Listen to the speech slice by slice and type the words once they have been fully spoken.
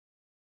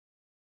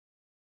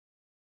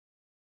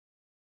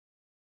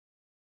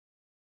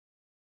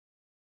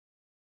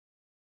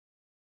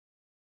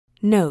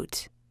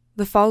Note: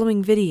 the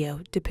following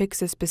video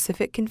depicts a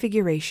specific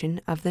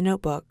configuration of the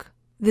notebook.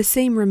 The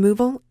same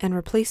removal and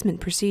replacement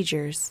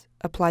procedures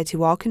apply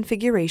to all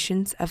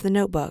configurations of the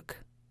notebook.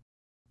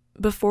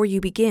 Before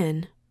you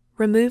begin,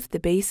 remove the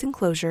base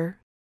enclosure,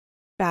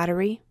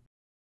 battery,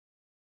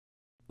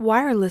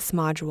 wireless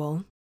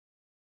module,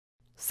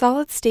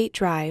 solid-state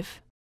drive,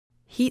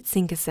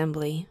 heatsink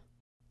assembly,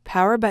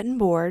 power button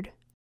board,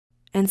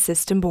 and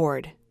system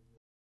board.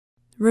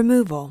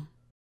 Removal: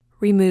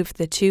 remove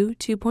the two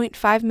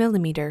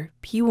 2.5mm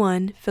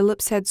P1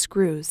 Phillips head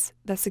screws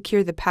that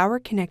secure the power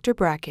connector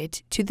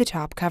bracket to the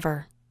top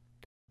cover.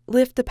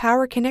 Lift the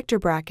power connector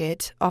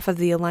bracket off of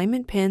the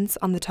alignment pins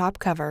on the top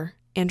cover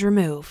and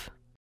remove.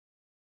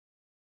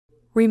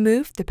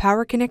 Remove the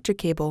power connector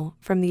cable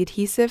from the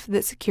adhesive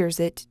that secures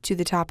it to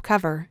the top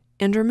cover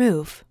and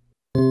remove.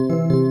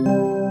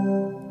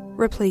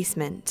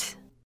 Replacement: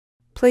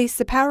 place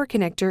the power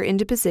connector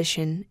into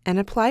position and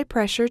apply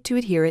pressure to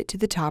adhere it to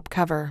the top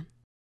cover.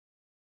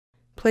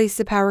 Place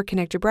the power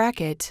connector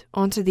bracket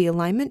onto the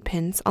alignment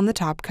pins on the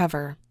top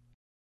cover.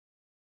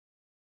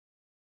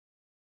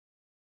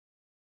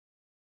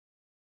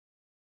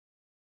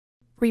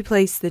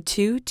 Replace the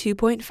two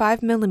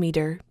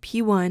 2.5mm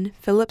P1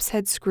 Phillips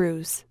head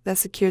screws that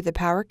secure the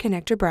power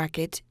connector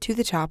bracket to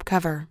the top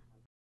cover.